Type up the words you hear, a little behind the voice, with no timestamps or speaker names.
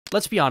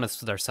Let's be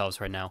honest with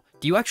ourselves right now.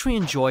 Do you actually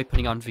enjoy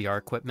putting on VR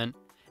equipment?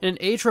 In an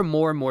age where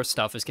more and more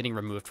stuff is getting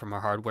removed from our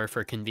hardware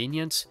for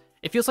convenience,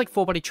 it feels like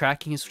full body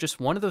tracking is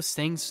just one of those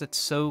things that's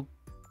so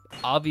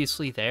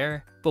obviously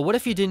there. But what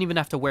if you didn't even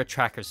have to wear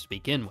trackers to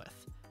begin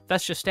with?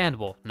 That's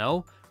understandable,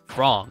 no?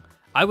 Wrong.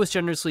 I was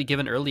generously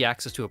given early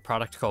access to a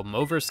product called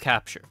Moverse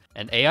Capture,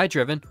 an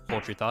AI-driven,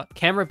 hold your thought,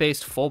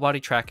 camera-based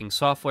full-body tracking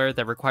software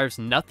that requires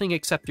nothing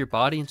except your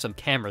body and some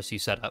cameras you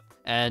set up.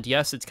 And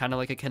yes, it's kind of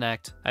like a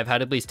Kinect. I've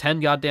had at least 10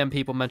 goddamn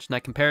people mention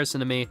that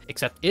comparison to me,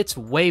 except it's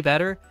way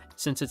better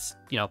since it's,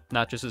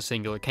 not just a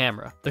singular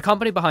camera. The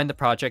company behind the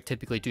project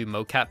typically do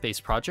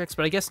mocap-based projects,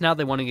 but I guess now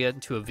they want to get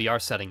into a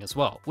VR setting as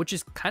well, which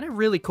is kind of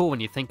really cool when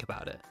you think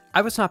about it.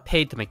 I was not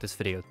paid to make this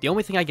video. The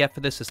only thing I get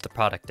for this is the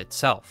product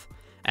itself.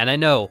 And I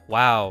know,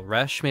 wow,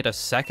 Resh made a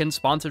second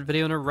sponsored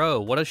video in a row,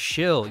 what a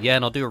shill. Yeah,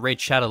 and I'll do a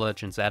Raid Shadow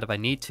Legends ad if I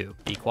need to.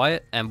 Be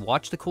quiet and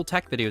watch the cool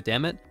tech video,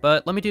 damn it.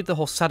 But let me do the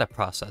whole setup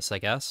process, I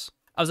guess.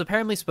 I was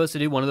apparently supposed to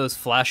do one of those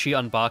flashy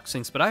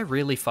unboxings, but I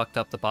really fucked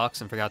up the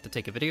box and forgot to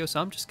take a video, so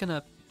I'm just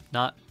gonna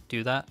not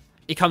do that.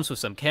 It comes with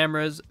some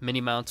cameras, mini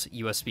mounts,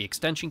 USB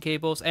extension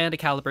cables, and a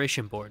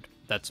calibration board.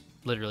 That's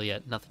literally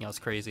it, nothing else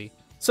crazy.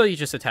 So you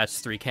just attach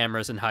 3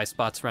 cameras in high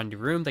spots around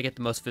your room that get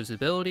the most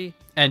visibility,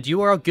 and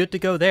you are all good to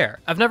go there.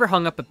 I've never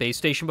hung up a base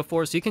station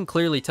before, so you can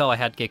clearly tell I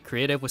had to get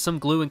creative with some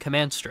glue and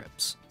command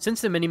strips.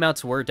 Since the mini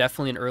mounts were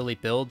definitely an early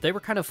build, they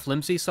were kind of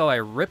flimsy, so I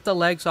ripped the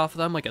legs off of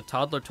them like a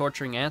toddler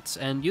torturing ants,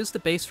 and used the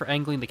base for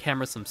angling the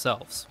cameras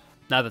themselves.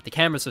 Now that the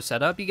cameras are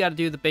set up, you gotta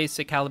do the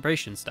basic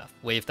calibration stuff.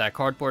 Wave that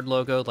cardboard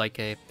logo like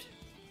a...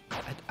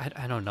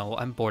 I don't know,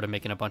 I'm bored of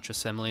making a bunch of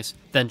similes.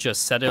 Then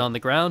just set it on the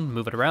ground,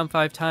 move it around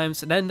 5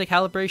 times, and then the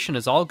calibration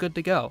is all good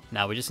to go.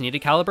 Now we just need to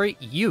calibrate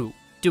you.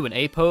 Do an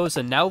A pose,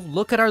 and now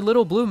look at our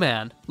little blue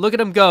man. Look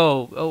at him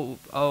go.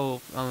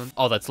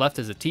 All that's left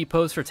is a T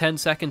pose for 10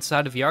 seconds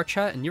inside of VR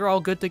chat, and you're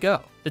all good to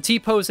go. The T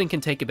posing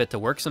can take a bit to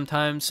work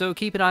sometimes, so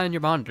keep an eye on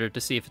your monitor to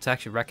see if it's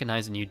actually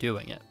recognizing you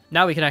doing it.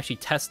 Now we can actually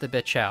test the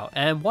bitch out,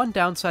 and one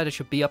downside I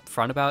should be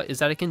upfront about is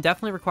that it can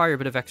definitely require a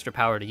bit of extra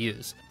power to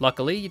use.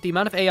 Luckily, the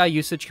amount of AI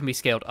usage can be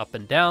scaled up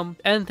and down,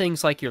 and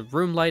things like your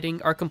room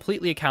lighting are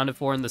completely accounted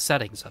for in the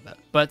settings of it.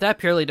 But that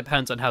purely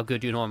depends on how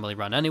good you normally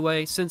run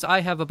anyway, since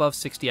I have above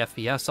 60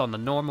 FPS on the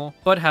normal,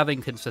 but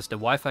having consistent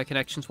Wi-Fi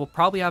connections will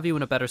probably have you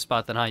in a better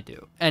spot than I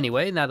do.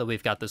 Anyway, now that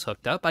we've got this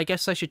hooked up, I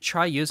guess I should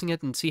try using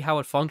it and see how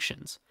it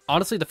functions.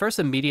 Honestly, the first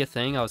immediate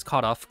thing I was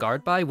caught off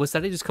guard by was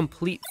that it is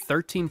complete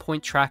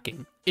 13-point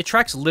tracking. It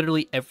tracks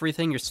literally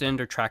everything your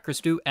standard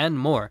trackers do and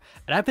more,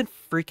 and I've been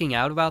freaking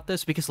out about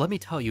this because let me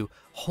tell you,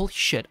 holy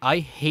shit, I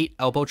hate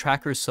elbow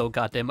trackers so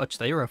goddamn much.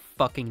 They are a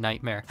fucking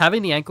nightmare.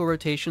 Having the ankle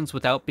rotations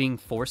without being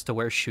forced to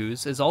wear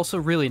shoes is also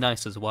really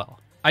nice as well.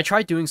 I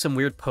tried doing some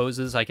weird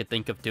poses I could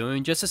think of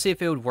doing just to see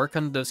if it would work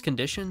under those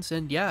conditions,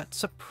 and yeah, it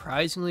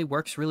surprisingly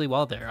works really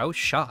well there. I was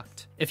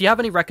shocked. If you have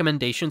any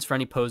recommendations for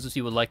any poses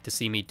you would like to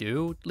see me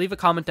do, leave a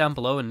comment down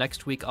below, and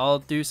next week I'll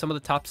do some of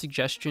the top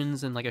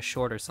suggestions in like a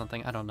short or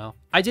something, I don't know.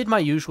 I did my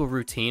usual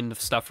routine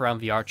of stuff around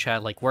VR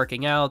chat like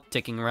working out,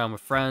 dicking around with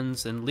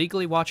friends, and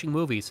legally watching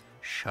movies.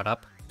 Shut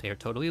up, they are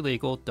totally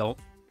legal, don't.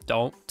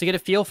 To get a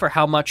feel for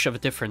how much of a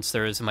difference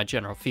there is in my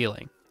general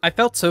feeling. I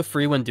felt so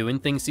free when doing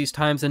things these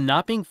times, and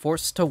not being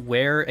forced to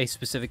wear a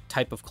specific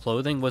type of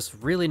clothing was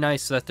really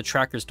nice so that the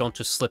trackers don't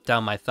just slip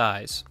down my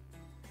thighs.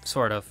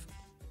 Sort of.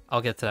 I'll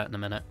get to that in a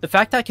minute. The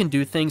fact that I can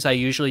do things I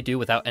usually do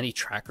without any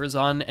trackers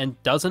on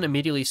and doesn't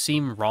immediately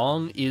seem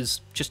wrong is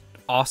just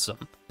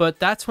awesome. But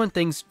that's when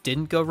things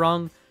didn't go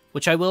wrong,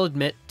 which I will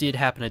admit did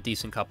happen a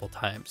decent couple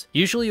times.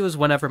 Usually it was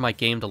whenever my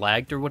game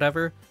lagged or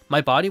whatever.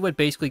 My body would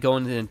basically go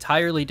in an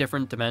entirely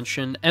different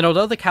dimension, and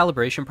although the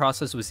calibration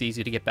process was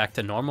easy to get back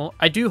to normal,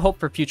 I do hope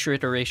for future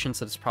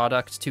iterations of this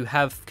product to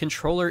have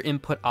controller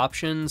input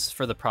options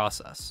for the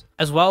process.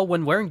 As well,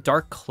 when wearing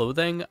dark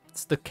clothing,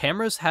 the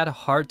cameras had a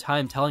hard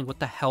time telling what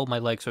the hell my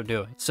legs are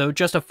doing. So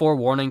just a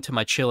forewarning to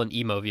my chill and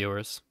emo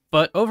viewers.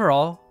 But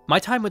overall, my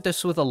time with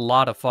this was a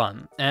lot of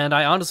fun, and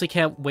I honestly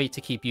can't wait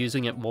to keep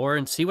using it more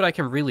and see what I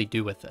can really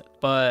do with it.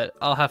 But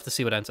I'll have to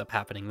see what ends up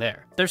happening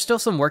there. There's still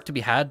some work to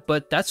be had,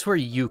 but that's where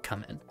you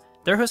come in.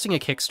 They're hosting a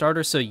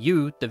Kickstarter so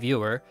you, the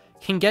viewer,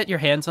 can get your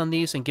hands on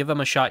these and give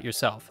them a shot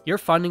yourself. Your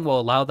funding will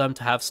allow them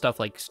to have stuff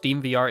like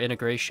Steam VR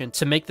integration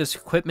to make this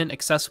equipment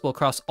accessible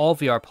across all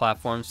VR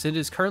platforms. It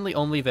is currently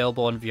only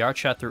available on VR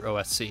chat through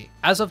OSC.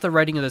 As of the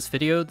writing of this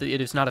video, it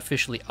is not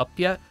officially up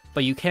yet,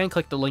 but you can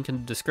click the link in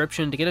the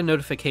description to get a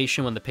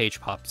notification when the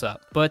page pops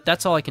up. But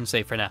that's all I can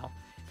say for now.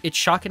 It's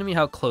shocking to me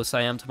how close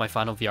I am to my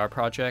final VR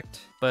project,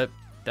 but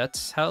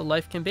that's how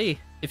life can be.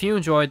 If you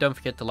enjoyed, don't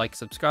forget to like,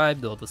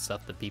 subscribe, do all the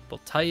stuff that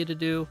people tell you to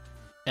do,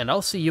 and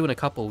I'll see you in a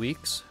couple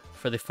weeks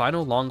for the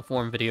final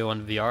long-form video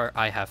on VR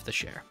I have to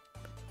share.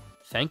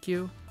 Thank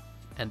you,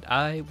 and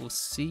I will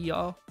see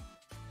y'all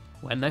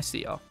when I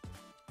see y'all.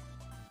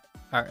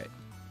 Alright.